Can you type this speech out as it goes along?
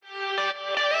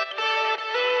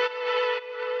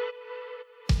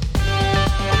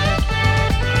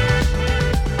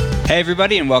Hey,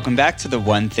 everybody, and welcome back to the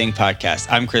One Thing Podcast.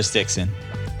 I'm Chris Dixon.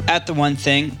 At the One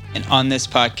Thing, and on this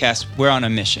podcast, we're on a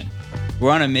mission.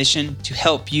 We're on a mission to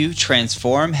help you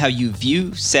transform how you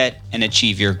view, set, and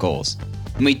achieve your goals.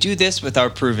 And we do this with our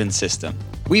proven system.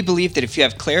 We believe that if you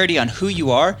have clarity on who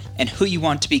you are and who you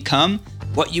want to become,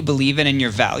 what you believe in and your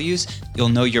values, you'll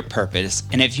know your purpose.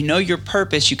 And if you know your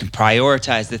purpose, you can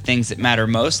prioritize the things that matter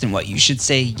most and what you should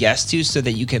say yes to so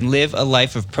that you can live a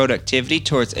life of productivity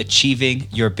towards achieving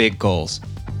your big goals.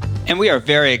 And we are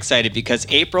very excited because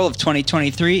April of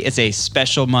 2023 is a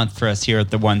special month for us here at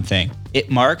The One Thing.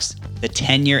 It marks the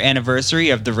 10-year anniversary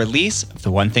of the release of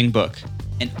the One Thing book.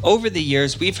 And over the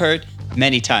years, we've heard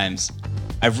many times,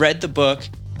 I've read the book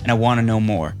and I want to know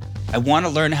more. I want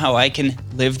to learn how I can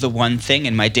live the one thing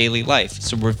in my daily life.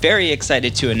 So we're very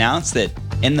excited to announce that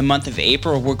in the month of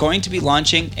April, we're going to be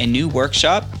launching a new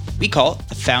workshop. We call it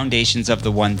the Foundations of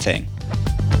the One Thing.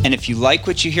 And if you like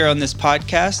what you hear on this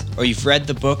podcast, or you've read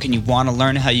the book and you want to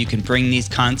learn how you can bring these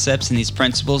concepts and these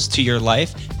principles to your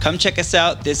life, come check us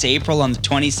out this April on the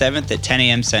 27th at 10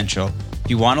 a.m. Central. If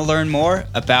you want to learn more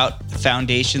about the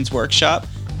Foundations workshop,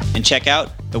 then check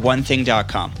out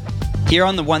theonething.com. Here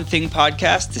on the One Thing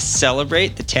podcast, to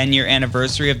celebrate the 10-year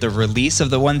anniversary of the release of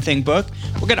the One Thing book,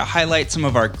 we're going to highlight some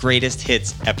of our greatest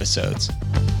hits episodes.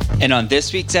 And on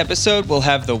this week's episode, we'll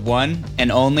have the one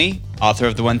and only author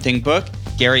of the One Thing book,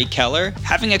 Gary Keller,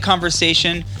 having a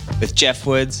conversation with Jeff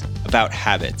Woods about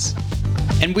habits.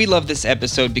 And we love this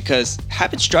episode because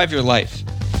habits drive your life,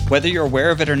 whether you're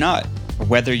aware of it or not, or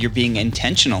whether you're being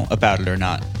intentional about it or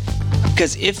not.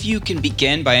 Because if you can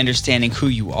begin by understanding who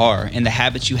you are and the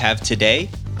habits you have today,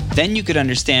 then you could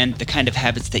understand the kind of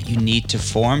habits that you need to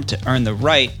form to earn the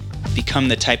right to become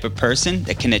the type of person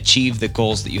that can achieve the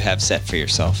goals that you have set for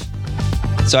yourself.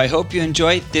 So I hope you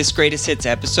enjoy this Greatest Hits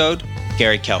episode,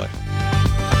 Gary Keller.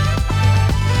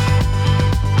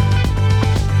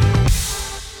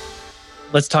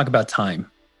 Let's talk about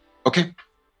time. Okay.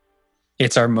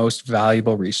 It's our most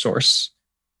valuable resource.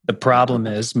 The problem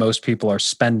is most people are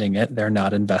spending it. They're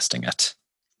not investing it.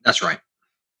 That's right.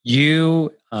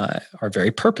 You are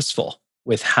very purposeful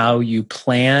with how you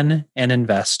plan and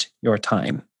invest your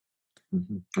time.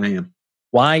 Mm-hmm. I am.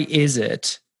 Why is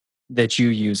it that you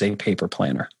use a paper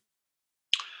planner?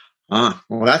 Well,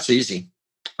 that's easy.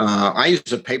 I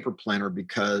use a paper planner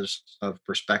because of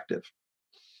perspective.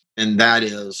 And that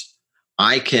is,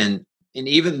 and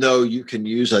even though you can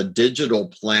use a digital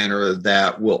planner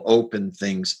that will open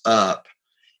things up,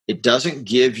 it doesn't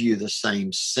give you the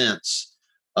same sense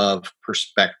of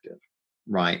perspective,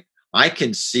 right? I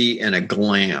can see in a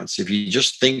glance, if you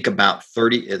just think about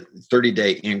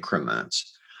 30-day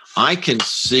increments, I can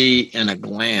see in a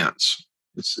glance,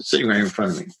 it's sitting right in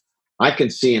front of me, I can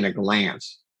see in a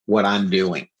glance what I'm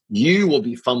doing. You will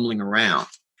be fumbling around,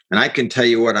 and I can tell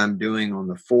you what I'm doing on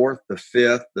the 4th, the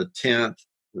 5th, the 10th,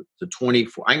 the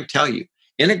 24th. I can tell you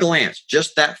in a glance,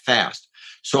 just that fast.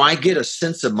 So I get a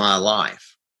sense of my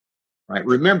life, right?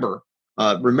 Remember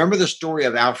the story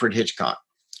of Alfred Hitchcock.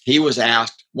 He was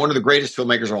asked, one of the greatest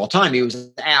filmmakers of all time, he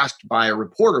was asked by a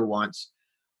reporter once,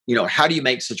 how do you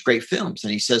make such great films?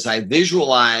 And he says, I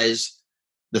visualize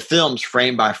the films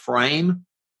frame by frame.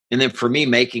 And then for me,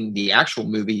 making the actual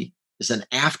movie is an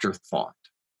afterthought.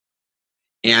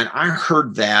 And I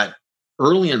heard that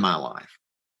early in my life,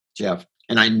 Jeff.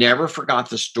 And I never forgot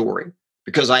the story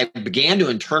because I began to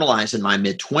internalize in my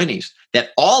mid-20s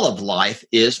that all of life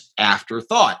is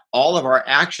afterthought. All of our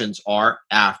actions are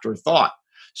afterthought.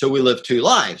 So we live two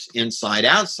lives, inside,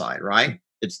 outside, right?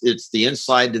 It's the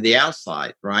inside to the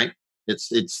outside, right?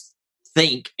 It's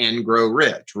think and grow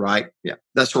rich, right? Yeah,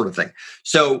 that sort of thing.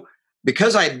 So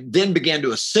because I then began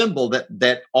to assemble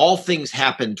that all things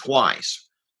happen twice.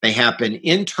 They happen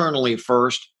internally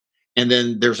first, and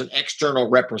then there's an external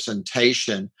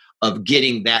representation of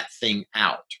getting that thing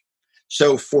out.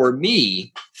 So for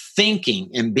me, thinking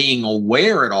and being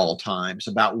aware at all times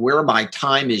about where my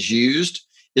time is used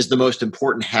is the most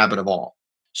important habit of all.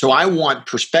 So I want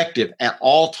perspective at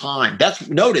all time.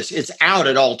 Notice it's out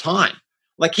at all time.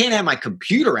 Well, I can't have my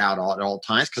computer out at all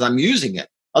times because I'm using it.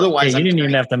 Otherwise, you didn't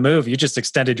even have to move. You just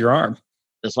extended your arm.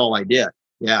 That's all I did.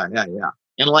 Yeah.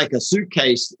 And like a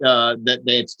suitcase that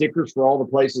they had stickers for all the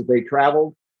places they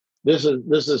traveled. This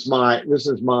is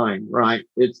mine, right?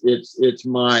 It's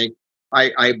my.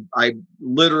 I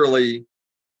literally.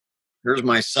 Here's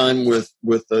my son with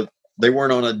the. They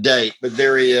weren't on a date, but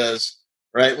there he is,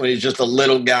 right? When he's just a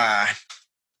little guy,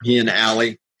 he and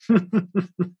Allie.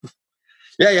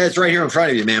 Yeah, it's right here in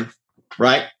front of you, man.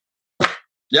 Right?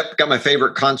 Yep, got my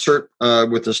favorite concert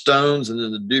with the Stones and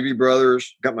then the Doobie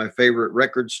Brothers. Got my favorite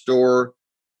record store.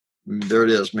 There it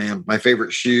is, man. My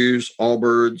favorite shoes,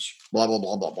 Allbirds, blah, blah,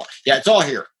 blah, blah, blah. Yeah, it's all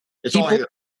here. It's all here.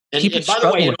 And by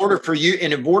the way, in order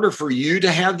for you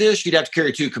to have this, you'd have to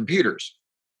carry 2 computers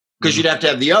because you'd have to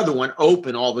have the other one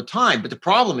open all the time. But the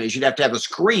problem is you'd have to have a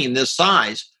screen this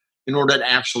size in order to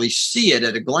actually see it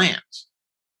at a glance.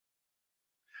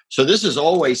 So this is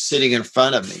always sitting in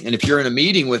front of me. And if you're in a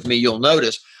meeting with me, you'll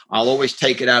notice I'll always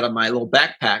take it out of my little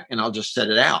backpack and I'll just set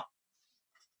it out.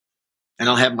 And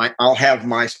I'll have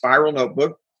my spiral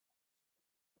notebook,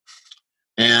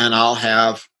 and I'll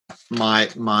have my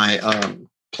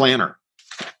planner.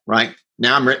 Right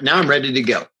now, I'm ready to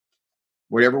go.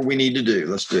 Whatever we need to do,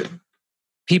 let's do it.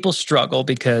 People struggle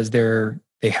because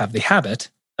they have the habit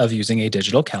of using a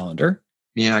digital calendar.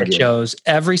 Yeah, it shows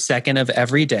every second of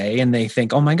every day, and they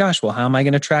think, "Oh my gosh, well, how am I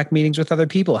going to track meetings with other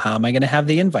people? How am I going to have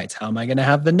the invites? How am I going to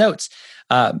have the notes?"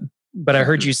 But I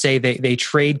heard you say they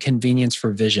trade convenience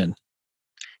for vision.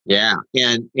 Yeah,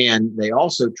 and they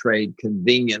also trade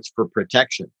convenience for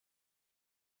protection.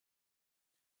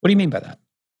 What do you mean by that?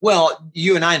 Well,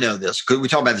 you and I know this because we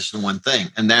talk about this in one thing,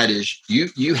 and that is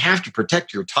you have to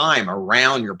protect your time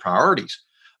around your priorities.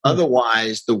 Mm-hmm.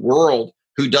 Otherwise, the world,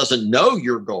 who doesn't know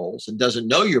your goals and doesn't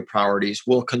know your priorities,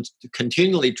 will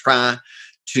continually try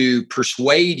to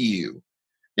persuade you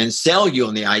and sell you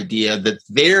on the idea that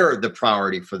they're the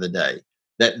priority for the day,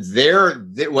 that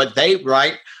what they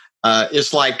right.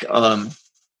 It's like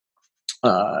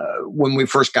when we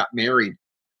first got married,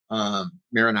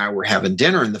 Mary and I were having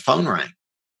dinner and the phone rang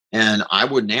and I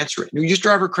wouldn't answer it. You just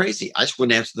drive her crazy. I just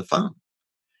wouldn't answer the phone.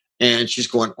 And she's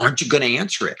going, "Aren't you going to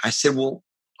answer it?" I said, "Well,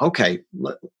 okay,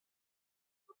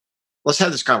 let's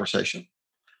have this conversation.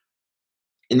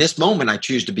 In this moment, I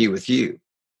choose to be with you.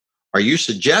 Are you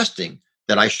suggesting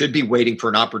that I should be waiting for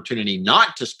an opportunity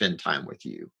not to spend time with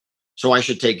you? So I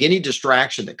should take any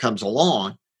distraction that comes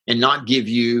along and not give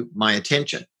you my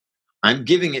attention? I'm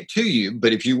giving it to you,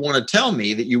 but if you want to tell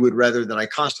me that you would rather that I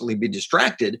constantly be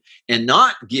distracted and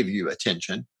not give you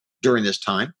attention during this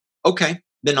time, okay,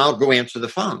 then I'll go answer the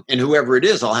phone. And whoever it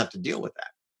is, I'll have to deal with that.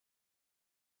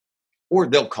 Or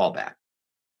they'll call back.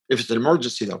 If it's an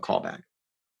emergency, they'll call back.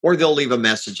 Or they'll leave a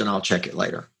message and I'll check it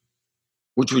later.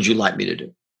 Which would you like me to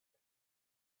do?"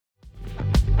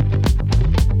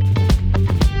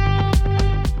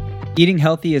 Eating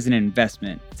healthy is an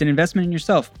investment. It's an investment in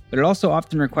yourself, but it also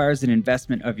often requires an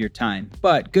investment of your time.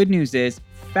 But good news is,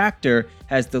 Factor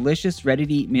has delicious,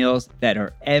 ready-to-eat meals that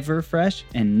are ever fresh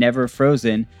and never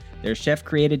frozen. They're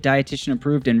chef-created,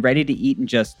 dietitian-approved, and ready to eat in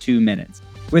just 2 minutes.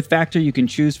 With Factor, you can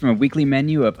choose from a weekly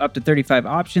menu of up to 35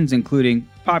 options, including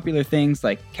popular things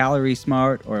like Calorie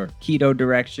Smart or Keto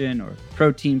Direction or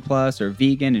Protein Plus or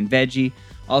Vegan and Veggie.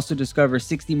 Also discover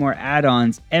 60 more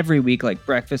add-ons every week, like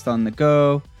breakfast on the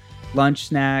go, lunch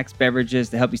snacks, beverages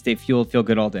to help you stay fueled, feel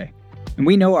good all day. And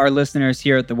we know our listeners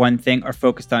here at The One Thing are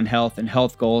focused on health and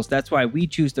health goals. That's why we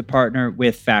choose to partner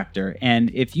with Factor. And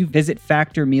if you visit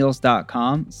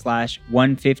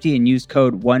factormeals.com/150 and use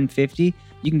code 150,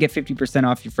 you can get 50%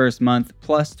 off your first month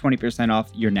plus 20% off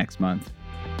your next month.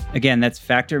 Again, that's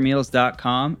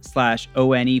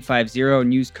factormeals.com/ONE50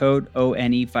 and use code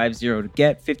ONE50 to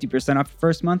get 50% off your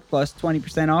first month plus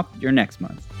 20% off your next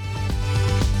month.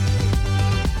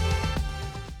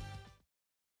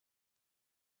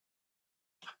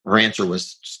 Her answer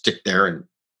was stick there and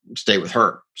stay with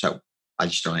her. So I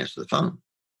just don't answer the phone.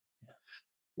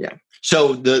 Yeah.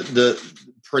 So the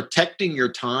protecting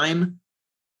your time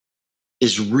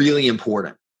is really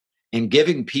important, and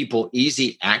giving people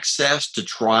easy access to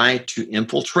try to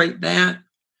infiltrate that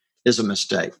is a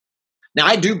mistake. Now,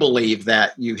 I do believe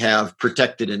that you have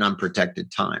protected and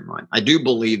unprotected time, right? I do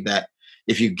believe that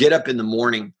if you get up in the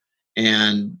morning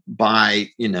and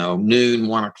by, noon,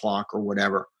 1 o'clock or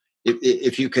whatever,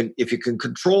 if you can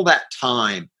control that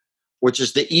time, which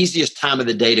is the easiest time of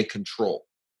the day to control,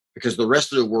 because the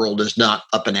rest of the world is not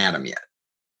up and at 'em yet.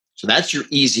 So that's your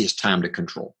easiest time to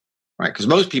control, right? Because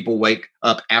most people wake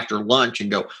up after lunch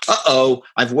and go, "Uh-oh,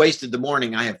 I've wasted the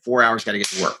morning. I have 4 hours, got to get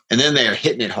to work." And then they are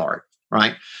hitting it hard,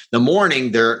 right? The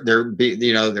morning they're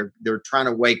trying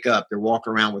to wake up. They're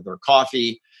walking around with their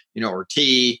coffee, or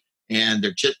tea, and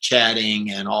they're chit-chatting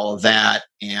and all of that.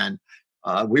 And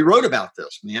we wrote about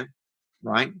this, man,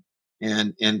 right?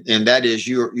 And that is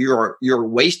you're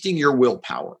wasting your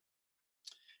willpower,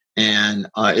 and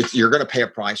you're going to pay a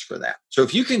price for that. So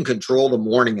if you can control the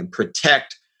morning and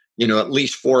protect, at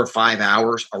least 4 or 5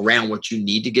 hours around what you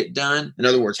need to get done, in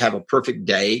other words, have a perfect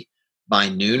day by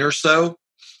noon or so,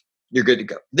 you're good to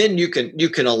go. Then you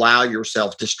can allow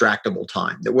yourself distractible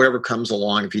time, that whatever comes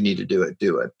along, if you need to do it,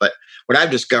 do it. But what I've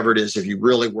discovered is if you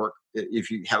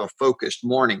have a focused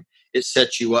morning, it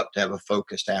sets you up to have a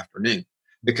focused afternoon.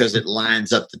 because it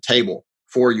lines up the table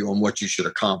for you on what you should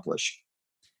accomplish.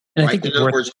 And I Right? think In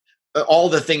other words, all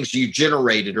the things you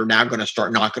generated are now going to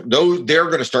start knocking. They're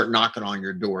going to start knocking on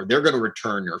your door. They're going to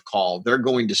return your call. They're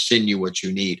going to send you what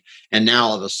you need. And now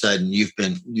all of a sudden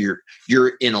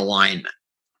you're in alignment.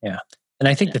 yeah. And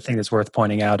I think the thing that's worth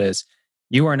pointing out is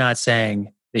you are not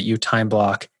saying that you time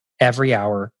block every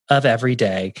hour of every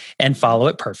day and follow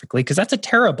it perfectly, because that's a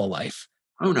terrible life.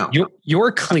 Oh, no.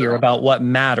 You're clear about what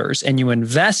matters, and you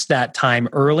invest that time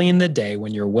early in the day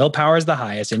when your willpower is the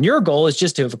highest. And your goal is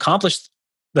just to have accomplished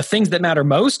the things that matter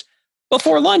most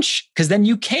before lunch, because then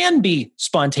you can be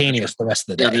spontaneous the rest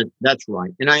of the day. Yeah, that's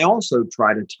right. And I also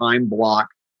try to time block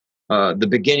the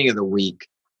beginning of the week,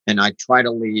 and I try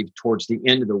to leave towards the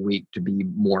end of the week to be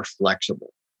more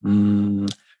flexible.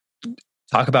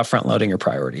 Talk about front loading your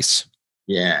priorities.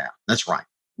 Yeah, that's right.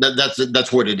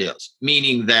 That's what it is.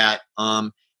 Meaning that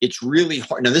it's really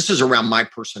hard. Now, this is around my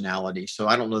personality, so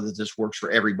I don't know that this works for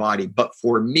everybody. But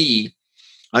for me,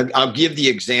 I'll give the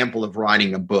example of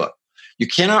writing a book. You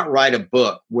cannot write a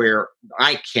book where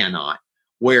I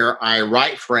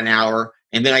write for an hour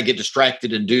and then I get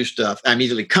distracted and do stuff. I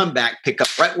immediately come back, pick up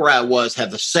right where I was,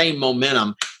 have the same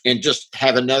momentum, and just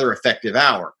have another effective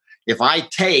hour. If I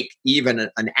take even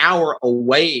an hour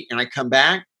away and I come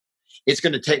back, it's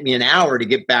going to take me an hour to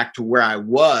get back to where I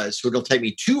was. So it'll take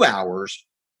me 2 hours,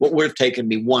 what would have taken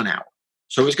me 1 hour.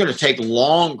 So it's going to take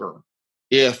longer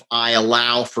if I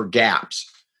allow for gaps.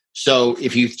 So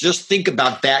if you just think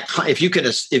about that, I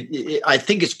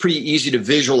think it's pretty easy to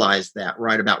visualize that,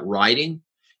 right, about writing.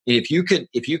 And if you can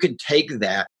take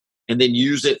that and then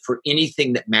use it for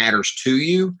anything that matters to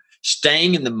you,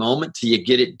 staying in the moment till you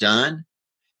get it done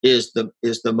is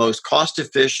the most cost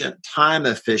efficient, time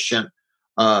efficient,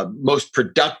 most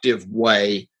productive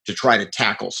way to try to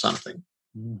tackle something.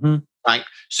 Mm-hmm. Right.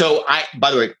 So I've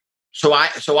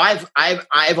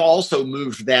also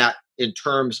moved that in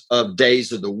terms of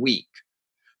days of the week.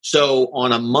 So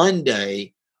on a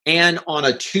Monday and on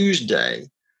a Tuesday,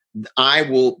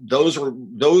 those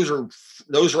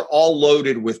are all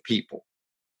loaded with people.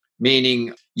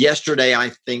 Meaning yesterday,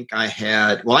 I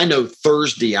know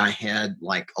Thursday I had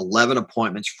like 11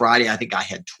 appointments. Friday, I think I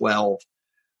had 12.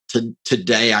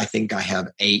 Today, I think I have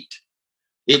 8.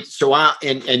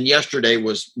 And yesterday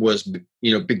was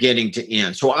beginning to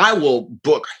end. So I will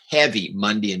book heavy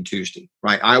Monday and Tuesday,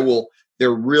 right?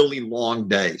 They're really long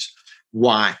days.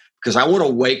 Why? Because I want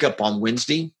to wake up on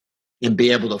Wednesday and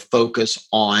be able to focus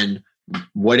on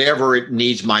whatever it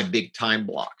needs my big time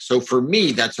block. So for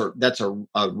me, that's a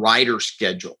writer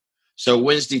schedule. So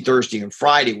Wednesday, Thursday, and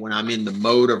Friday, when I'm in the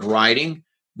mode of writing,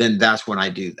 then that's when I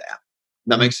do that.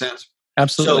 That makes sense?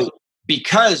 Absolutely. So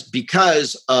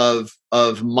because of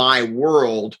my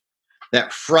world,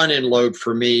 that front end load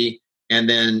for me, and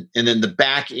then the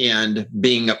back end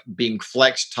being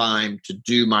flex time to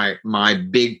do my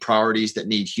big priorities that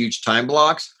need huge time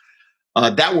blocks,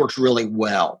 that works really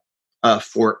well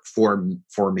for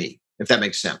me, if that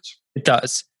makes sense. It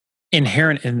does.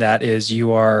 Inherent in that is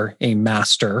you are a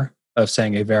master of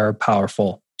saying a very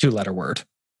powerful 2-letter word.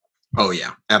 Oh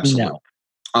yeah, absolutely. No.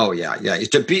 Oh yeah.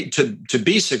 To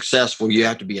be successful, you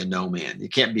have to be a no man. You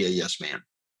can't be a yes man.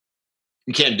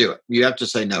 You can't do it. You have to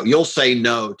say no. You'll say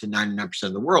no to 99%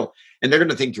 of the world, and they're going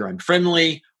to think you're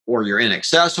unfriendly or you're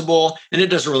inaccessible, and it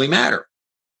doesn't really matter.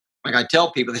 Like I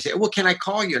tell people, they say, "Well, can I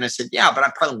call you?" And I said, "Yeah, but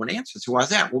I probably won't answer." So why is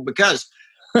that? Well, because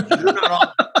you're not on.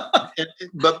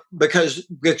 But because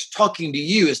talking to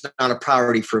you is not a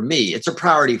priority for me. It's a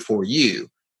priority for you,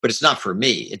 but it's not for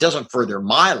me. It doesn't further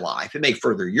my life. It may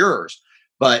further yours.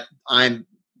 But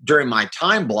during my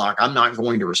time block, I'm not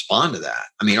going to respond to that.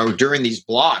 I mean, or during these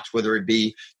blocks, whether it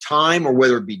be time or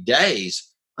whether it be days,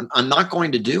 I'm not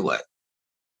going to do it.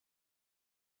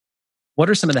 What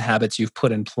are some of the habits you've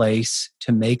put in place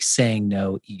to make saying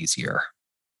no easier?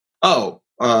 Don't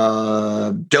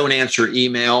answer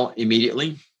email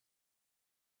immediately.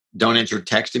 Don't answer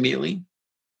text immediately.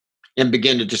 And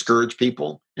begin to discourage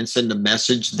people and send a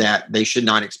message that they should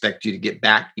not expect you to get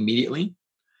back immediately.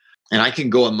 And I can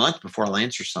go a month before I'll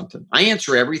answer something. I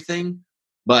answer everything,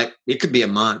 but it could be a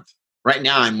month. Right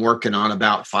now, I'm working on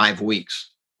about 5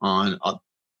 weeks on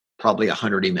probably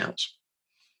 100 emails,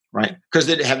 right? Because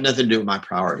they have nothing to do with my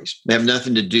priorities. They have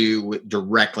nothing to do with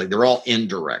directly. They're all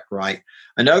indirect, right?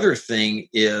 Another thing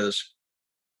is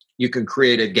you can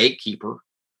create a gatekeeper,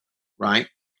 right?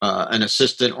 An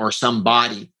assistant or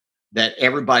somebody that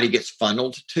everybody gets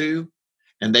funneled to,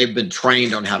 and they've been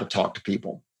trained on how to talk to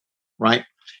people, right?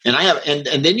 And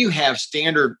and then you have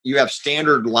standard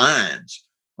lines,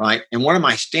 right? And one of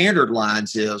my standard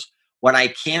lines is what I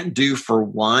can't do for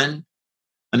one.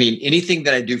 I mean, anything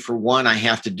that I do for one, I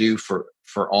have to do for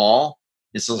for all.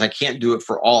 It says, I can't do it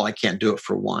for all. I can't do it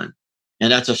for one.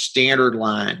 And that's a standard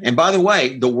line. And by the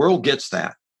way, the world gets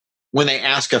that when they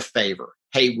ask a favor.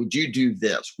 Hey, would you do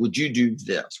this? Would you do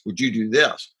this? Would you do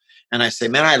this? And I say,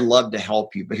 man, I'd love to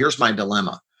help you. But here's my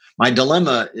dilemma. My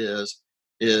dilemma is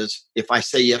if I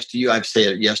say yes to you, I've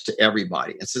said yes to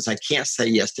everybody. And since I can't say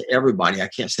yes to everybody, I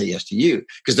can't say yes to you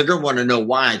because they're going to want to know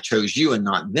why I chose you and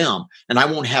not them. And I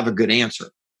won't have a good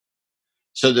answer.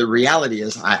 So the reality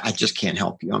is I just can't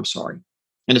help you. I'm sorry.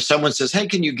 And if someone says, hey,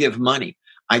 can you give money?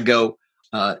 I go,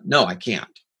 no, I can't.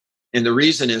 And the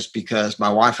reason is because my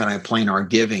wife and I plan our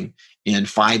giving in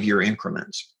 5-year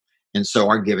increments. And so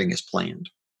our giving is planned.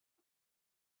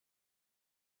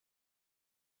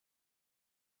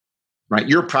 Right?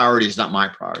 Your priority is not my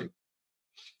priority.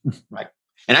 Right.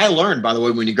 And I learned, by the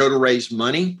way, when you go to raise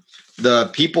money, the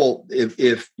people,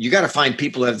 if you got to find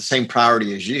people who have the same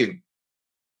priority as you.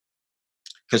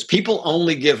 Because people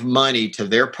only give money to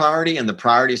their priority and the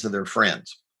priorities of their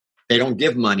friends. They don't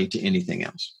give money to anything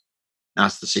else.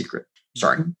 That's the secret.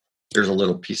 Sorry. Mm-hmm. There's a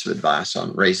little piece of advice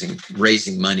on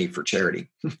raising money for charity.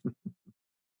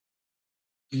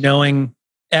 Knowing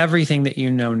everything that you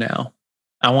know now,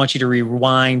 I want you to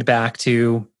rewind back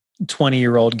to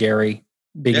 20-year-old Gary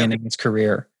beginning his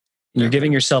career. And you're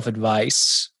giving yourself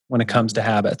advice when it comes to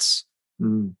habits.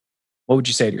 What would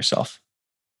you say to yourself?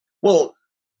 Well,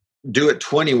 do at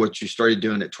 20 what you started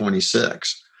doing at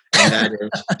 26. And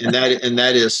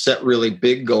that is set really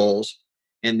big goals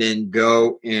and then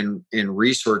go and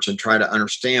research and try to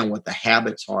understand what the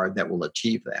habits are that will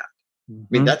achieve that. I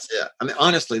mean, that's it. I mean,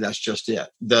 honestly, that's just it.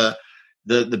 The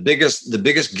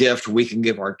biggest gift we can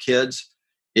give our kids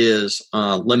is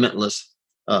limitless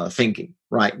thinking,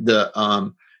 right?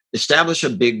 Establish a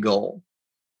big goal,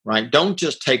 right? Don't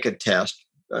just take a test.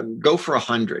 Go for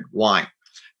 100. Why?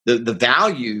 The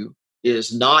value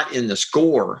is not in the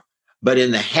score, but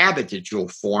in the habit that you'll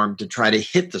form to try to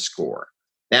hit the score.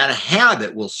 That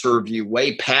habit will serve you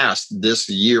way past this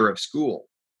year of school.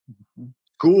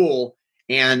 School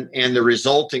and the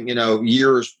resulting,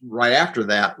 years right after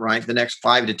that, right? The next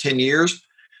 5 to 10 years,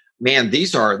 man,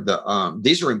 these are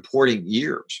important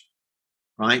years,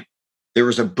 right? There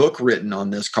was a book written on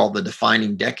this called The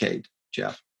Defining Decade,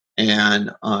 Jeff.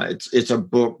 And it's a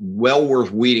book well worth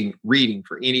reading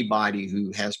for anybody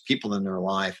who has people in their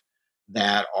life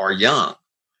that are young.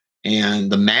 And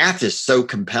the math is so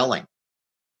compelling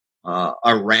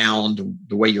around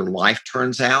the way your life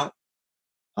turns out.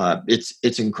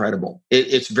 It's incredible.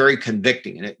 It's very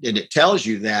convicting, and it tells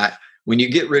you that when you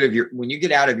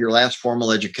get out of your last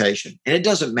formal education, and it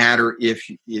doesn't matter if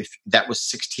that was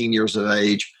 16 years of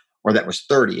age or that was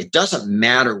 30. It doesn't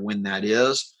matter when that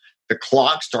is. The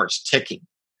clock starts ticking,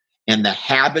 and the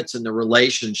habits and the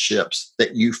relationships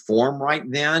that you form right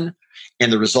then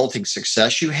and the resulting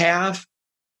success you have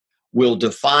will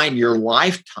define your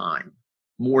lifetime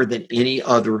more than any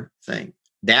other thing.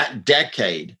 That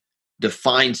decade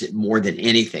defines it more than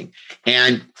anything.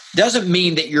 And doesn't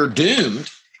mean that you're doomed.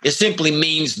 It simply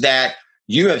means that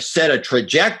you have set a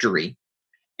trajectory.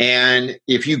 And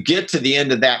if you get to the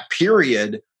end of that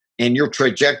period and your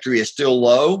trajectory is still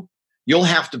low, you'll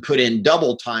have to put in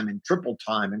double time and triple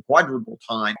time and quadruple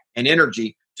time and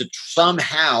energy to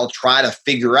somehow try to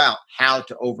figure out how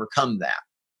to overcome that.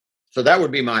 So that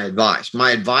would be my advice.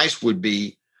 My advice would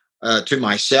be to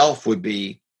myself would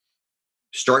be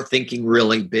start thinking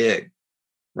really big,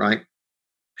 right?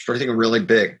 Start thinking really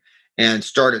big and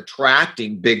start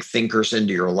attracting big thinkers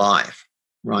into your life,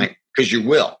 right? Because you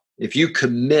will. If you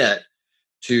commit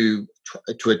to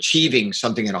achieving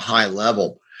something at a high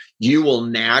level, you will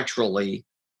naturally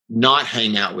not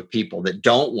hang out with people that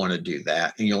don't want to do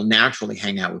that, and you'll naturally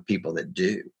hang out with people that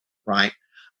do, right?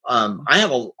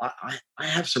 I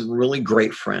have some really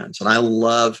great friends, and I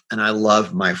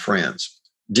love my friends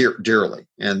dearly,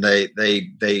 and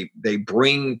they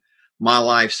bring my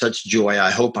life such joy. I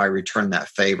hope I return that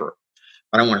favor.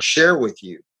 But I want to share with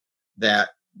you that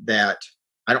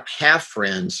I don't have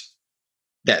friends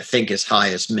that think as high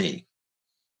as me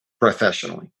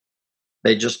professionally.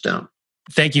 They just don't.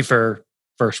 Thank you for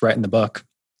first writing the book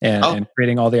and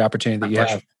creating all the opportunity that you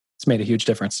have. It's made a huge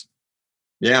difference.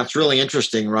 Yeah, it's really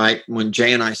interesting, right? When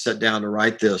Jay and I sat down to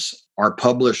write this, our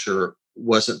publisher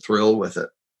wasn't thrilled with it.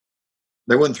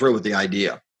 They weren't thrilled with the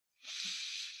idea.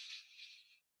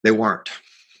 They weren't,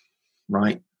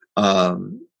 right?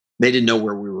 They didn't know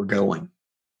where we were going.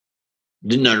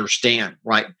 Didn't understand,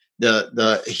 right?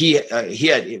 He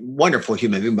had a wonderful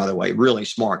human being, by the way, really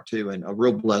smart too, and a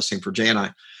real blessing for Jay and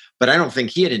I. But I don't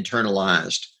think he had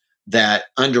internalized that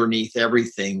underneath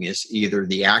everything is either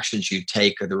the actions you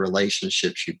take or the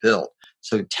relationships you build.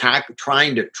 So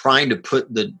trying to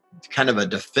put the kind of a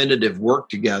definitive work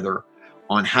together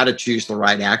on how to choose the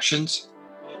right actions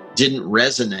didn't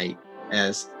resonate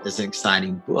as an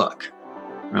exciting book,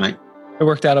 right? It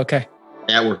worked out okay.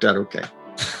 Yeah, it worked out okay.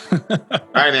 All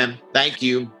right, man. Thank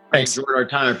you. Thanks. I enjoyed our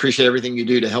time. I appreciate everything you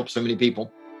do to help so many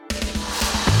people.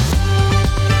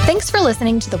 Thanks for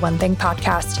listening to the One Thing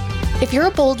podcast. If you're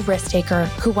a bold risk taker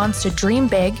who wants to dream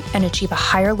big and achieve a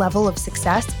higher level of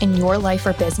success in your life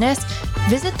or business,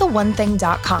 visit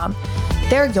theonething.com.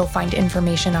 There you'll find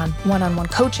information on one-on-one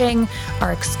coaching,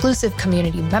 our exclusive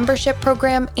community membership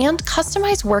program, and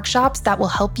customized workshops that will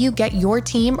help you get your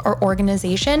team or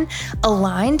organization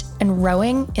aligned and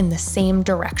rowing in the same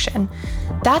direction.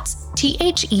 That's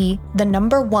THE1.com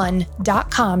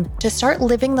to start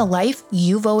living the life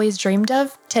you've always dreamed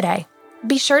of today.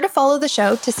 Be sure to follow the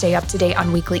show to stay up to date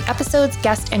on weekly episodes,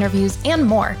 guest interviews, and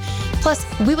more. Plus,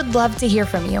 we would love to hear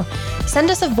from you.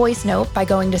 Send us a voice note by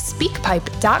going to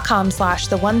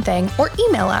speakpipe.com/theonething or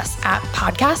email us at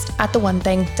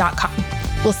podcast@theonething.com.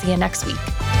 We'll see you next week.